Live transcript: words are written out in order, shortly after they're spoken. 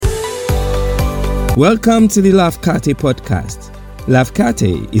Welcome to the Lafcate podcast.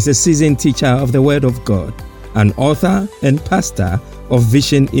 Lafcate is a seasoned teacher of the Word of God, an author and pastor of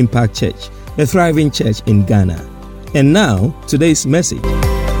Vision Impact Church, a thriving church in Ghana. And now, today's message.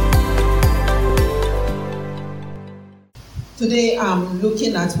 Today I'm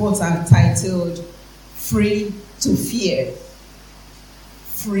looking at what I've titled, Free to Fear.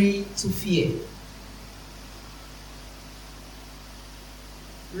 Free to Fear.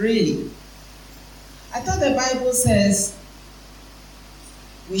 Really? I thought the Bible says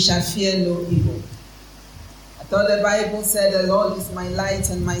we shall fear no evil. I thought the Bible said the Lord is my light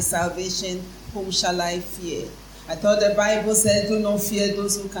and my salvation, whom shall I fear? I thought the Bible said do not fear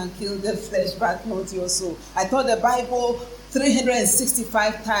those who can kill the flesh but not your soul. I thought the Bible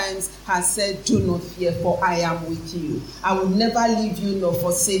 365 times has said do not fear, for I am with you. I will never leave you nor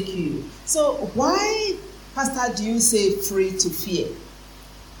forsake you. So why, Pastor, do you say free to fear?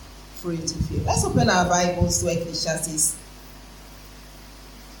 Free to fear. Let's open our Bibles to Ecclesiastes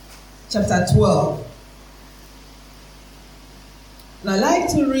chapter 12. And I'd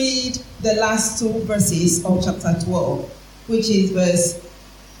like to read the last two verses of chapter 12, which is verse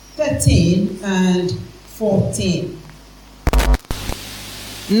 13 and 14.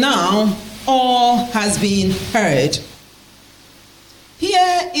 Now all has been heard.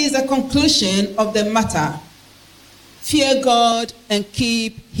 Here is the conclusion of the matter. Fear God and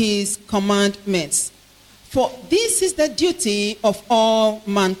keep his commandments, for this is the duty of all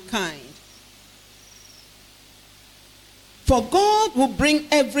mankind. For God will bring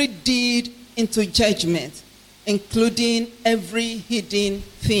every deed into judgment, including every hidden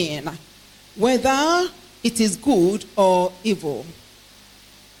thing, whether it is good or evil.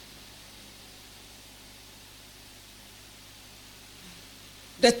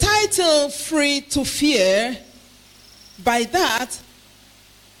 The title, Free to Fear, by that,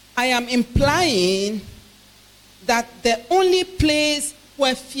 I am implying that the only place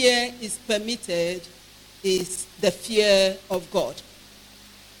where fear is permitted is the fear of God.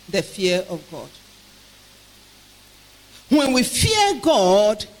 The fear of God. When we fear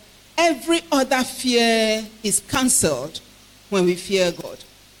God, every other fear is cancelled when we fear God.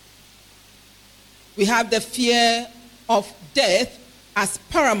 We have the fear of death as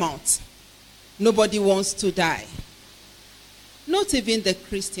paramount. Nobody wants to die. Not even the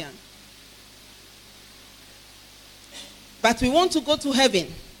Christian. But we want to go to heaven.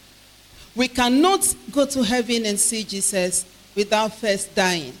 We cannot go to heaven and see Jesus without first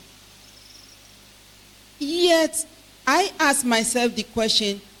dying. Yet, I ask myself the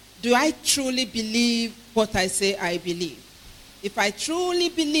question, do I truly believe what I say I believe? If I truly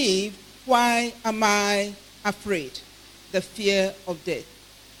believe, why am I afraid? The fear of death.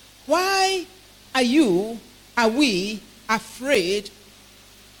 Why are we afraid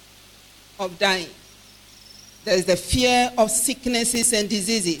of dying? There is the fear of sicknesses and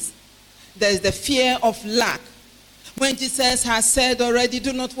diseases. There is the fear of lack. When Jesus has said already,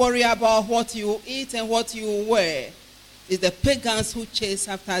 do not worry about what you eat and what you wear. It's the pagans who chase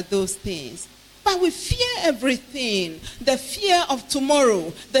after those things. But we fear everything. The fear of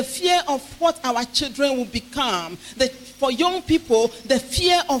tomorrow, the fear of what our children will become. For young people, the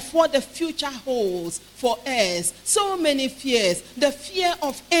fear of what the future holds for us. So many fears. The fear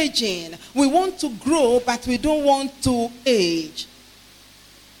of aging. We want to grow, but we don't want to age.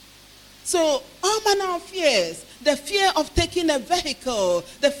 So, all manner of fears. The fear of taking a vehicle.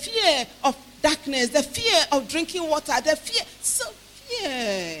 The fear of darkness. The fear of drinking water. The fear. So,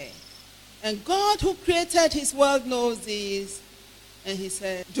 fear. And God who created his world knows this. And he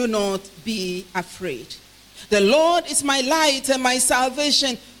said, do not be afraid. The Lord is my light and my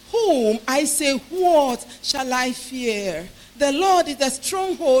salvation. Whom I say, what shall I fear? The Lord is the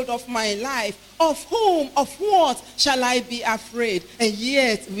stronghold of my life. Of whom, of what shall I be afraid? And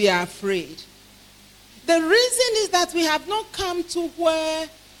yet we are afraid. The reason is that we have not come to where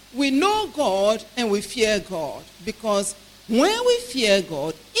we know God and we fear God. Because when we fear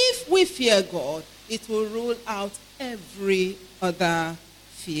God, if we fear God, it will rule out every other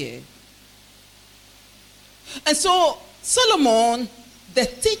fear. And so Solomon, the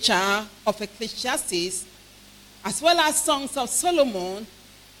teacher of Ecclesiastes, as well as Songs of Solomon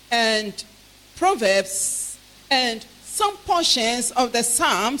and Proverbs and some portions of the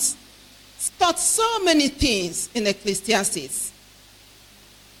Psalms, taught so many things in Ecclesiastes.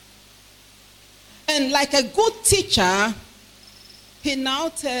 And like a good teacher, he now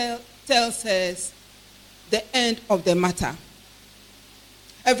tells us the end of the matter.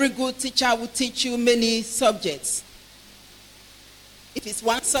 Every good teacher will teach you many subjects. If it's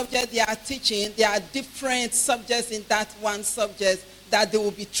one subject they are teaching, there are different subjects in that one subject that they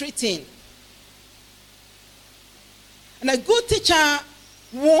will be treating. And a good teacher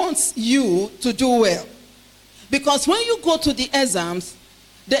wants you to do well. Because when you go to the exams,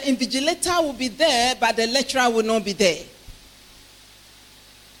 the invigilator will be there, but the lecturer will not be there.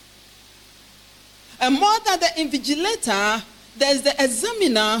 And more than the invigilator, there's the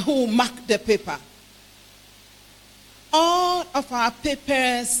examiner who will mark the paper. All of our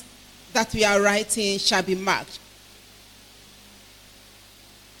papers that we are writing shall be marked.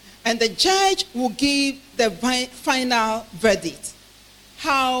 And the judge will give the final verdict.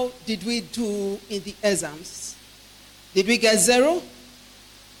 How did we do in the exams? Did we get 0?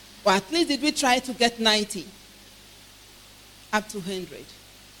 Or at least did we try to get 90? Up to 100?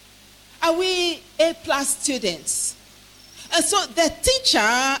 Are we A+ students? And so the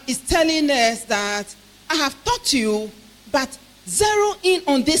teacher is telling us that I have taught you, but zero in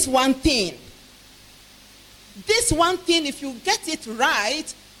on this one thing. This one thing, if you get it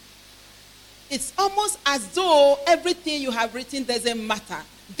right, it's almost as though everything you have written doesn't matter.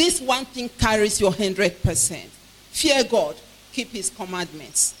 This one thing carries your 100%. Fear God, keep his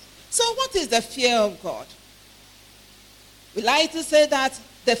commandments. So what is the fear of God? We like to say that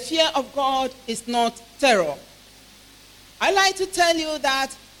the fear of God is not terror. I like to tell you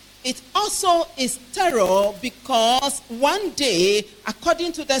that it also is terror because one day,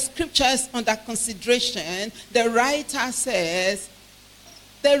 according to the scriptures under consideration, the writer says,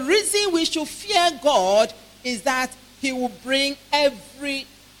 the reason we should fear God is that he will bring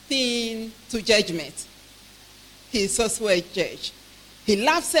everything to judgment. He is also a judge. He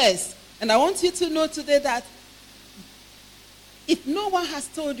loves us. And I want you to know today that if no one has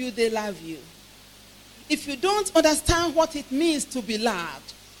told you they love you, if you don't understand what it means to be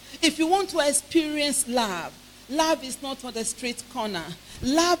loved, if you want to experience love, love is not on the street corner.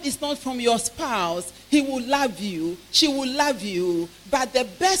 Love is not from your spouse. He will love you. She will love you. But the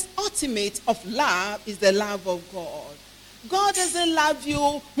best ultimate of love is the love of God. God doesn't love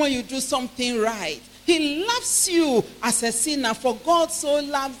you when you do something right. He loves you as a sinner. For God so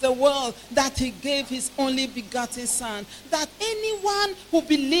loves the world that he gave his only begotten Son, that anyone who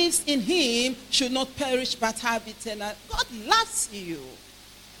believes in him should not perish but have eternal. God loves you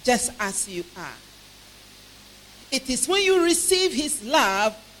just as you are. It is when you receive his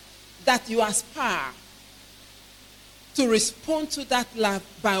love that you aspire to respond to that love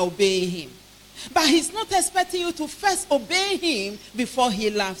by obeying him. But he's not expecting you to first obey him before he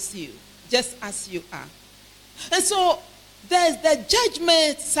loves you, just as you are. And so there's the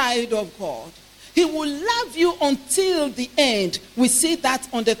judgment side of God. He will love you until the end. We see that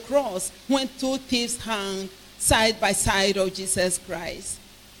on the cross when 2 thieves hung side by side of Jesus Christ.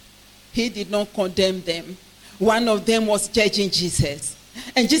 He did not condemn them. One of them was judging Jesus.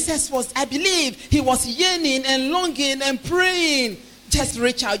 And Jesus was, I believe, he was yearning and longing and praying. Just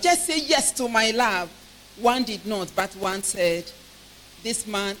reach out. Just say yes to my love. One did not, but one said, this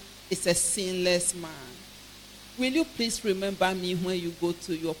man is a sinless man. Will you please remember me when you go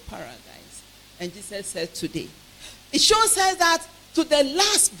to your paradise? And Jesus said today. It shows us that to the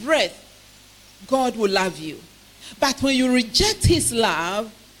last breath, God will love you. But when you reject his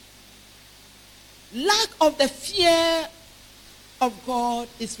love, lack of the fear of God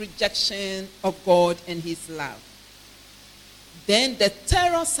is rejection of God and his love. Then the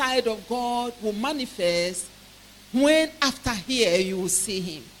terror side of God will manifest when after here you will see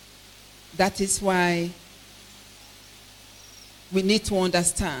him. That is why we need to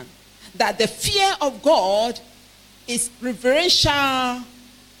understand that the fear of God is reverential.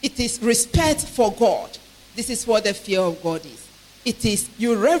 It is respect for God. This is what the fear of God is. It is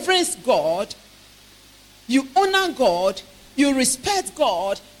you reverence God, you honor God, you respect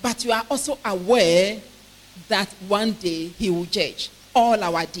God, but you are also aware that one day he will judge all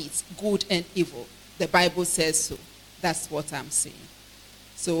our deeds, good and evil. The Bible says so. That's what I'm saying.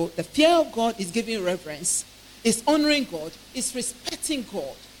 So the fear of God is giving reverence, is honoring God, is respecting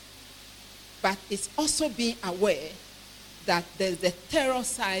God, but it's also being aware that there's the terror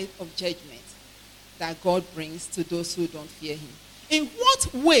side of judgment that God brings to those who don't fear him. In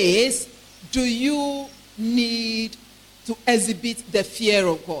what ways do you need to exhibit the fear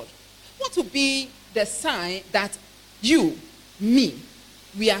of God? What would be the sign that you, me,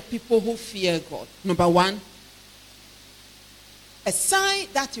 we are people who fear God? Number one, a sign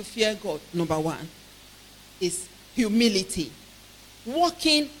that you fear God, number one, is humility.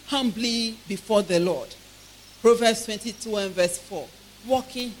 Walking humbly before the Lord. Proverbs 22 and verse 4.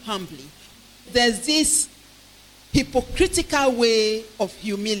 Walking humbly. There's this hypocritical way of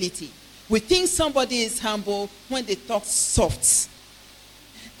humility. We think somebody is humble when they talk soft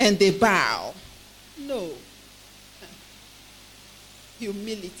and they bow. No.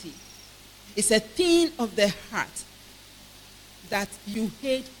 Humility is a thing of the heart. that you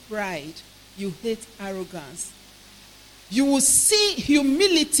hate pride, you hate arrogance. You will see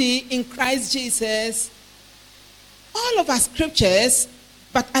humility in Christ Jesus. All of our scriptures,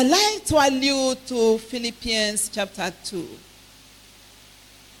 but I like to allude to Philippians chapter 2.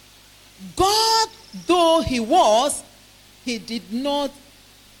 God, though he was, he did not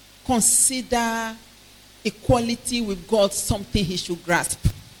consider equality with God something he should grasp.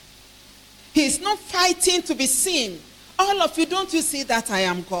 He's not fighting to be seen. All of you, don't you see that I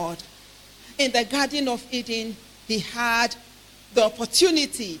am God? In the Garden of Eden, he had the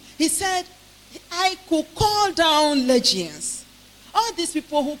opportunity. He said, I could call down legions. All these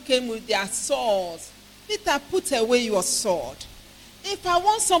people who came with their swords. Peter, put away your sword. If I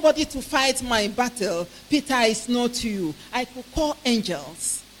want somebody to fight my battle, Peter, is not you. I could call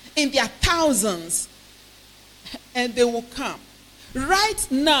angels in their thousands, and they will come. Right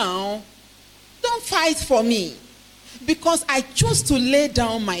now, don't fight for me, because I choose to lay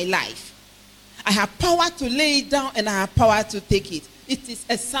down my life. I have power to lay it down, and I have power to take it. It is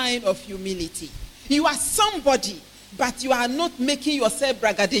a sign of humility. You are somebody, but you are not making yourself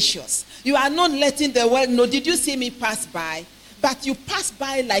braggadocious. You are not letting the world know, did you see me pass by? But you pass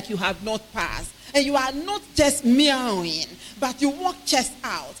by like you have not passed. And you are not just meowing, but you walk chest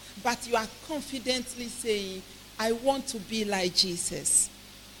out. But you are confidently saying, I want to be like Jesus.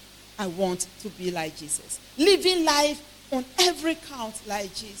 I want to be like Jesus. Living life on every count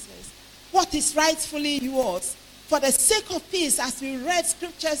like Jesus. What is rightfully yours? For the sake of peace, as we read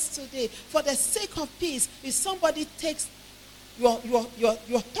scriptures today, for the sake of peace, if somebody takes your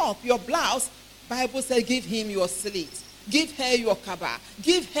top, your blouse, Bible says give him your sleeves. Give her your kaba.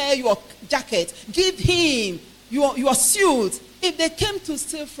 Give her your jacket. Give him your suit. If they came to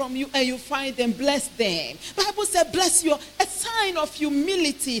steal from you and you find them, bless them. Bible says bless you. A sign of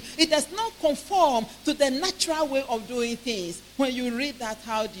humility. It does not conform to the natural way of doing things. When you read that,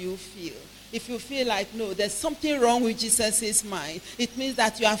 how do you feel? If you feel like, no, there's something wrong with Jesus' mind, it means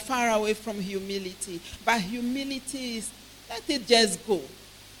that you are far away from humility. But humility is, let it just go.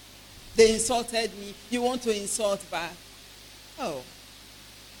 They insulted me. You want to insult back. Oh.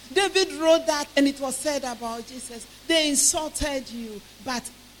 David wrote that, and it was said about Jesus. They insulted you, but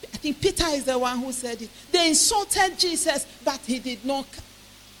I think Peter is the one who said it. They insulted Jesus, but he did not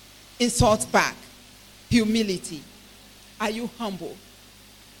insult back. Humility. Are you humble?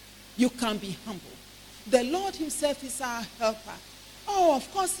 You can be humble. The Lord himself is our helper. Oh,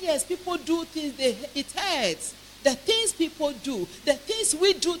 of course, yes, people do things, it hurts. The things people do, the things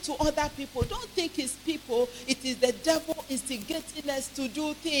we do to other people, don't think it's people. It is the devil instigating us to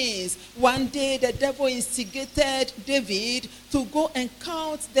do things. One day, the devil instigated David to go and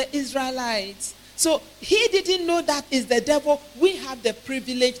count the Israelites. So he didn't know that is the devil. We have the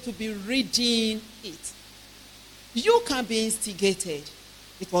privilege to be reading it. You can be instigated.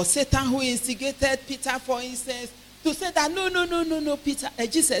 It was Satan who instigated Peter, for instance, to say that, no, Peter,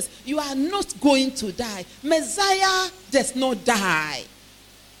 Jesus, you are not going to die. Messiah does not die.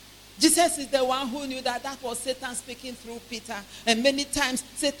 Jesus is the one who knew that was Satan speaking through Peter. And many times,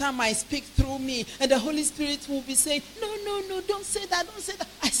 Satan might speak through me. And the Holy Spirit will be saying, no, don't say that, don't say that.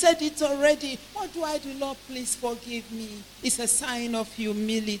 I said it already. What do I do, Lord? Please forgive me. It's a sign of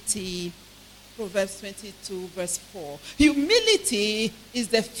humility. Proverbs 22, verse 4. Humility is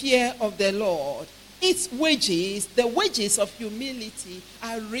the fear of the Lord. Its wages, the wages of humility,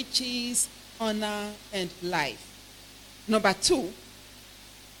 are riches, honor, and life. Number 2,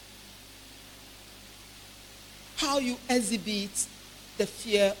 how you exhibit the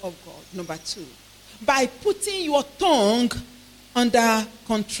fear of God. Number 2, by putting your tongue under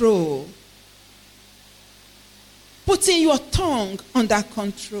control. Putting your tongue under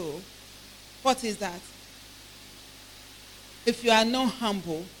control. What is that? If you are not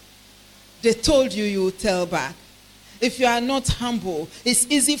humble, they told you, you will tell back. If you are not humble, it's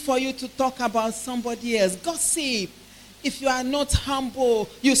easy for you to talk about somebody else. Gossip. If you are not humble,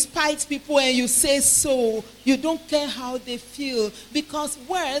 you spite people and you say so. You don't care how they feel, because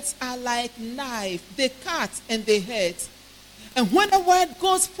words are like knife. They cut and they hurt. And when a word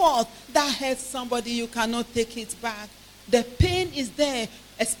goes forth that hurts somebody, you cannot take it back. The pain is there,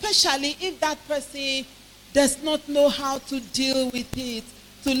 especially if that person does not know how to deal with it.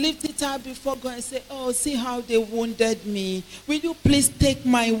 To lift it up before God and say, oh, see how they wounded me. Will you please take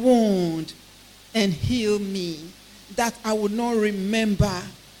my wound and heal me, that I will not remember.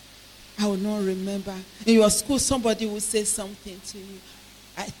 I will not remember. In your school, somebody will say something to you.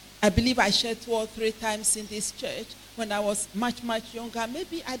 I believe I shared 2 or 3 times in this church when I was much, much younger.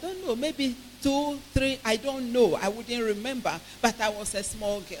 Maybe, I don't know, maybe 2, 3, I don't know. I wouldn't remember, but I was a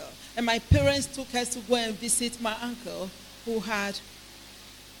small girl. And my parents took us to go and visit my uncle. who had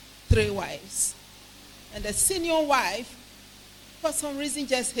 3 wives. And the senior wife, for some reason,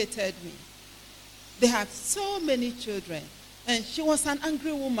 just hated me. They had so many children. And she was an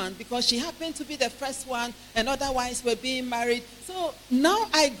angry woman because she happened to be the first one and other wives were being married. So now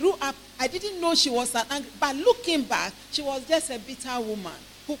I grew up, I didn't know she was an angry, but looking back, she was just a bitter woman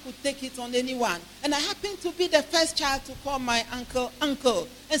who could take it on anyone. And I happened to be the first child to call my uncle.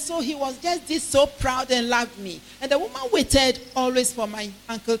 And so he was just this so proud and loved me. And the woman waited always for my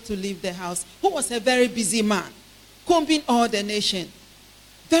uncle to leave the house, who was a very busy man, combing all the nation.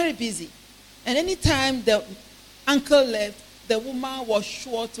 Very busy. And anytime the uncle left, the woman was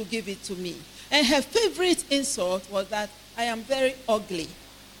sure to give it to me. And her favorite insult was that I am very ugly.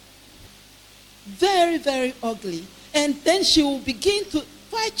 Very, very ugly. And then she will begin to,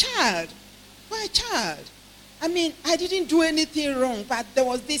 for a child. I mean, I didn't do anything wrong, but there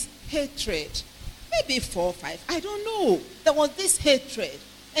was this hatred. Maybe 4 or 5, I don't know. There was this hatred.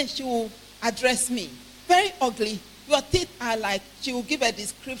 And she will address me. Very ugly. Your teeth are like, she will give a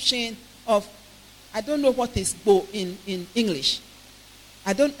description of, I don't know what is bow in English.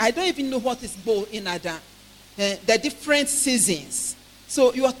 I don't even know what is bow in Ada. The different seasons.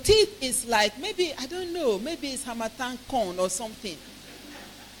 So your teeth is like, maybe, I don't know, maybe it's Hamatan corn or something.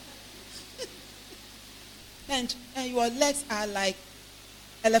 and your legs are like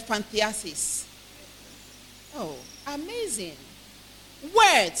elephantiasis. Oh, amazing.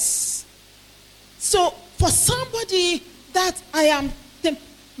 Words. So for somebody that I am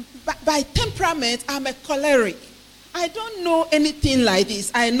by temperament, I'm a choleric. I don't know anything like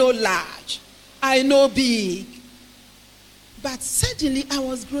this. I know large. I know big. But suddenly I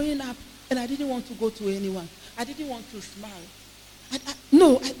was growing up and I didn't want to go to anyone. I didn't want to smile.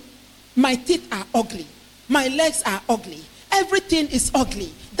 My teeth are ugly. My legs are ugly. Everything is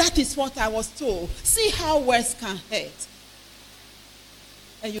ugly. That is what I was told. See how words can hurt.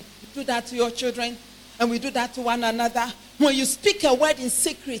 And you do that to your children. And we do that to one another. When you speak a word in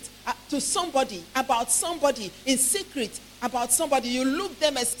secret to somebody, about somebody, in secret, about somebody, you look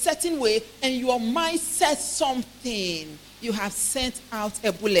them a certain way and your mind says something. You have sent out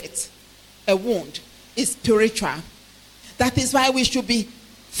a bullet, a wound. It's spiritual. That is why we should be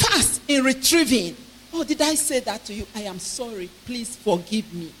fast in retrieving. Oh, did I say that to you? I am sorry. Please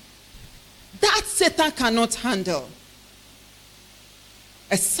forgive me. That Satan cannot handle.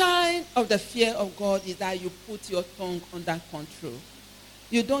 A sign of the fear of God is that you put your tongue under control.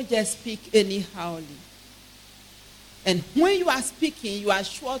 You don't just speak anyhowly. And when you are speaking, you are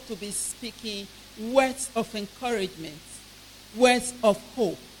sure to be speaking words of encouragement, words of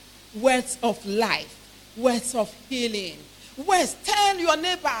hope, words of life, words of healing. Words, tell your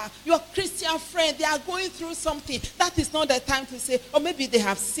neighbor, your Christian friend, they are going through something. That is not the time to say, or maybe they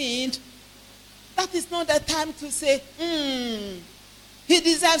have sinned. That is not the time to say, he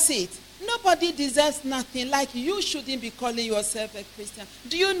deserves it. Nobody deserves nothing. Like you shouldn't be calling yourself a Christian.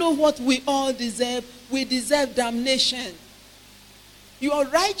 Do you know what we all deserve? We deserve damnation. Your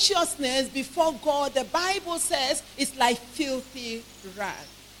righteousness before God, the Bible says, is like filthy rag.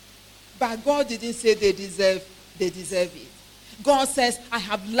 But God didn't say they deserve it. God says, I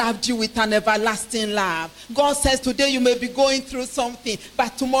have loved you with an everlasting love. God says, today you may be going through something,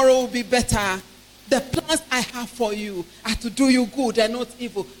 but tomorrow will be better. The plans I have for you are to do you good and not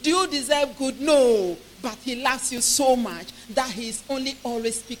evil. Do you deserve good? No. But he loves you so much that he is only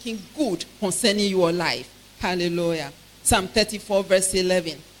always speaking good concerning your life. Hallelujah. Psalm 34 verse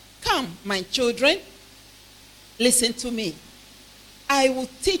 11. Come, my children, listen to me. I will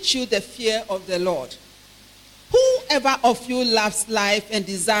teach you the fear of the Lord. Whoever of you loves life and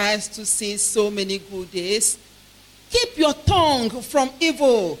desires to see so many good days, keep your tongue from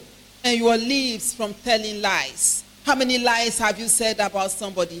evil and your lips from telling lies. How many lies have you said about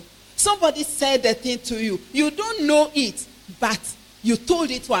somebody? Somebody said a thing to you. You don't know it, but you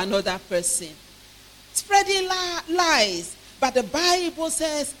told it to another person. Spreading lies. But the Bible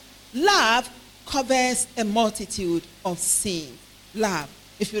says love covers a multitude of sin. Love.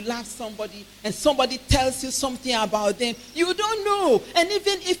 If you love somebody and somebody tells you something about them, you don't know. And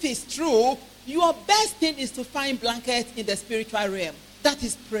even if it's true, your best thing is to find blankets in the spiritual realm. That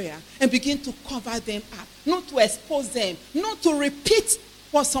is prayer. And begin to cover them up. Not to expose them. Not to repeat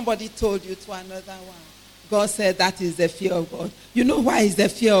what somebody told you to another one. God said that is the fear of God. You know why it's the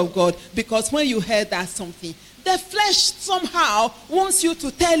fear of God? Because when you heard that something, the flesh somehow wants you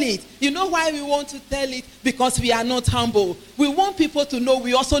to tell it. You know why we want to tell it? Because we are not humble. We want people to know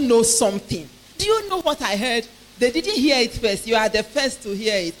we also know something. Do you know what I heard? They didn't hear it first. You are the first to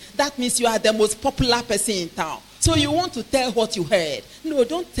hear it. That means you are the most popular person in town. So you want to tell what you heard. No,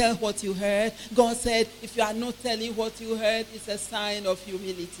 don't tell what you heard. God said, if you are not telling what you heard, it's a sign of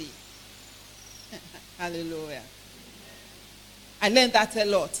humility. Hallelujah. I learned that a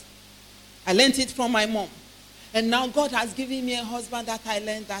lot. I learned it from my mom. And now God has given me a husband that I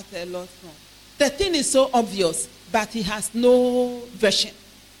learned that a lot from. The thing is so obvious, but he has no version,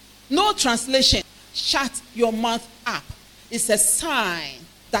 no translation. Shut your mouth up. It's a sign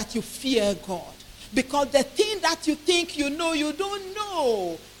that you fear God. Because the thing that you think you know, you don't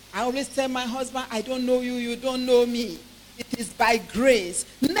know. I always tell my husband, I don't know you, you don't know me. It is by grace.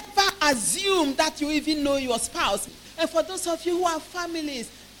 Never assume that you even know your spouse. And for those of you who have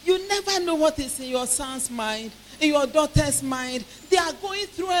families, you never know what is in your son's mind, in your daughter's mind. They are going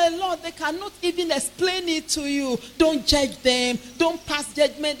through a lot. They cannot even explain it to you. Don't judge them. Don't pass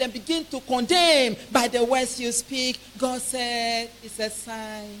judgment and begin to condemn by the words you speak. God said it's a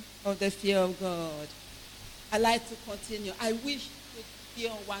sign of the fear of God. I like to continue. I wish to hear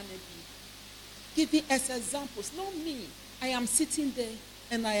one of you, giving us examples. Not me. I am sitting there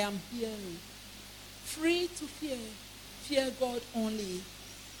and I am hearing. Free to fear. Fear God only.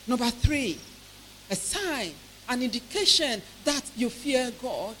 Number 3, a sign, an indication that you fear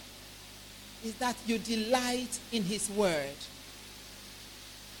God is that you delight in his word.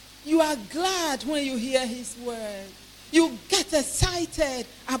 You are glad when you hear his word. You get excited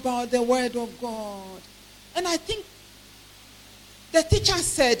about the word of God. And I think the teacher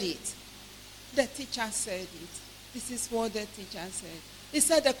said it. The teacher said it. This is what the teacher said. He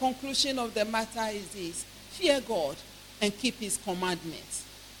said the conclusion of the matter is this: fear God and keep his commandments.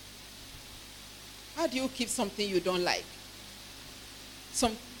 How do you keep something you don't like?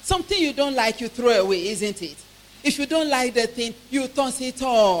 Something you don't like, you throw away, isn't it? If you don't like the thing, you toss it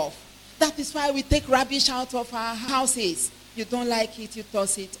off. That is why we take rubbish out of our houses. You don't like it, you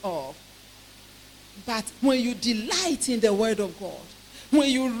toss it off. But when you delight in the word of God, when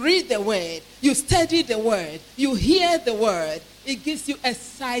you read the word, you study the word, you hear the word, it gives you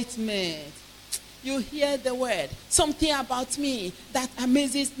excitement. You hear the word. Something about me that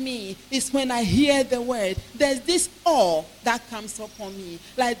amazes me is when I hear the word. There's this awe that comes upon me.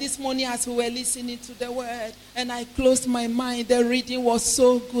 Like this morning as we were listening to the word and I closed my mind, the reading was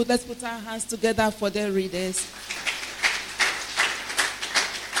so good. Let's put our hands together for the readers.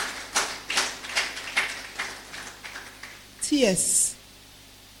 Tears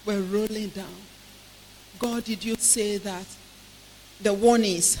were rolling down. God, did you say that? The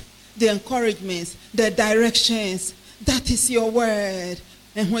warnings, the encouragements, the directions, that is your word.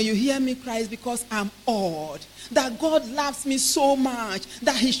 And when you hear me cry, it's because I'm awed. That God loves me so much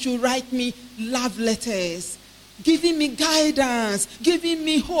that he should write me love letters, giving me guidance, giving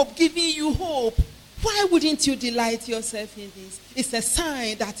me hope, giving you hope. Why wouldn't you delight yourself in this? It's a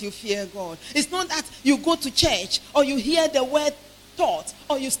sign that you fear God. It's not that you go to church or you hear the word taught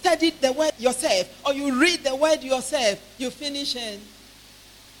or you study the word yourself or you read the word yourself. You finish and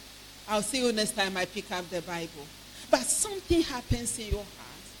I'll see you next time I pick up the Bible. But something happens in your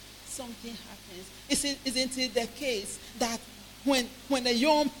heart. Something happens. Isn't it the case that when a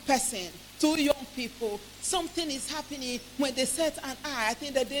young person, 2 young people, something is happening when they set an eye. I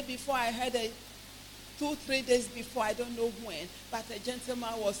think the day before I heard 2-3 days before, I don't know when, but a gentleman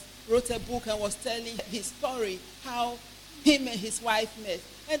wrote a book and was telling his story, how him and his wife met.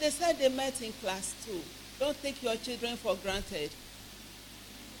 And they said they met in class 2. Don't take your children for granted.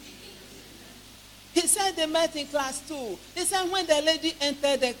 He said they met in class 2. He said when the lady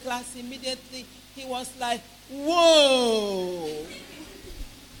entered the class, immediately he was like, whoa.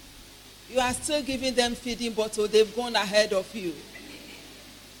 You are still giving them feeding bottle. They've gone ahead of you.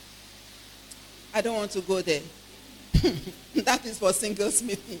 I don't want to go there. That is for singles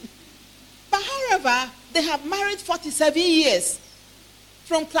meeting. But however, they have married 47 years.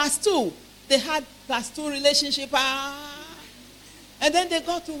 From class 2, they had class 2 relationship. And then they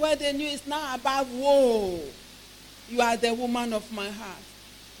got to where they knew it's now about, whoa, you are the woman of my heart.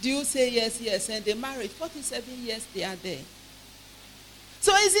 Do you say yes, yes? And they married. 47 years they are there.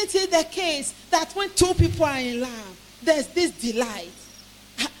 So isn't it the case that when 2 people are in love, there's this delight?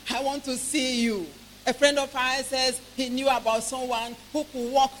 I want to see you. A friend of ours says he knew about someone who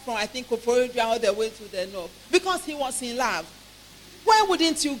could walk from, I think, Koforidua all the way to the north. Because he was in love. Where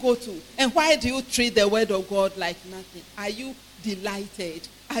wouldn't you go to? And why do you treat the word of God like nothing? Are you delighted?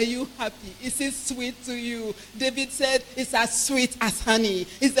 Are you happy? Is it sweet to you? David said it's as sweet as honey.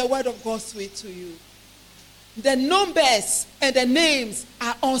 Is the word of God sweet to you? The numbers and the names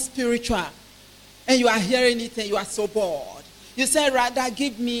are all spiritual. And you are hearing it and you are so bored. You say, rather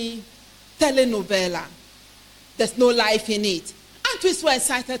give me telenovela. There's no life in it. Aren't we so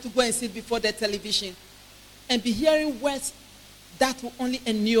excited to go and sit before the television? and be hearing words that will only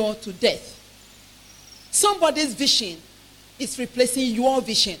endure to death. Somebody's vision is replacing your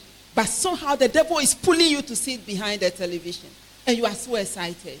vision, but somehow the devil is pulling you to sit behind the television, and you are so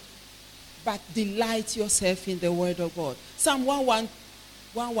excited. But delight yourself in the word of God. Psalm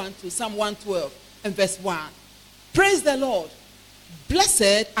 112, Psalm 112, and verse 1. Praise the Lord.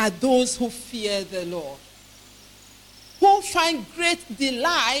 Blessed are those who fear the Lord, who find great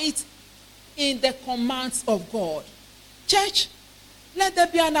delight in the commands of God. Church, let there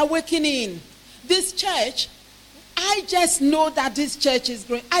be an awakening. This church, I just know that this church is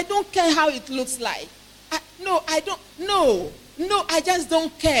growing. I don't care how it looks like. I just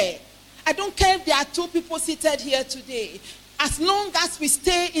don't care. I don't care if there are 2 people seated here today. As long as we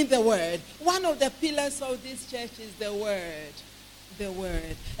stay in the word, one of the pillars of this church is the word. The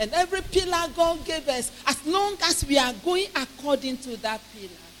word. And every pillar God gave us, as long as we are going according to that pillar,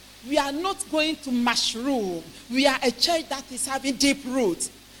 we are not going to mushroom. We are a church that is having deep roots.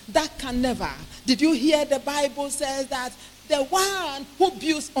 That can never. Did you hear the Bible says that the one who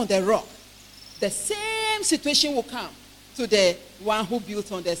builds on the rock, the same situation will come to the one who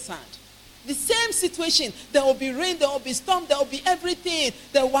built on the sand. The same situation. There will be rain, there will be storm, there will be everything.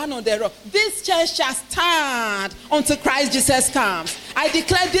 The one on the rock. This church shall stand until Christ Jesus comes. I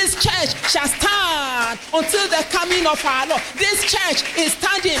declare this church shall stand until the coming of our Lord. This church is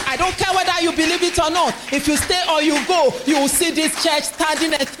standing. I don't care whether you believe it or not. If you stay or you go, you will see this church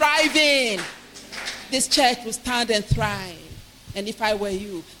standing and thriving. This church will stand and thrive. And if I were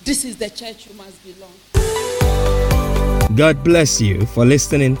you, this is the church you must belong to. God bless you for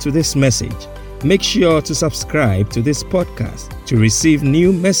listening to this message. Make sure to subscribe to this podcast to receive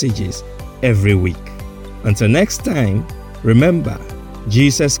new messages every week. Until next time, remember,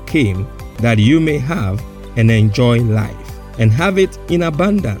 Jesus came that you may have and enjoy life, and have it in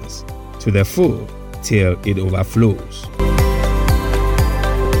abundance to the full till it overflows.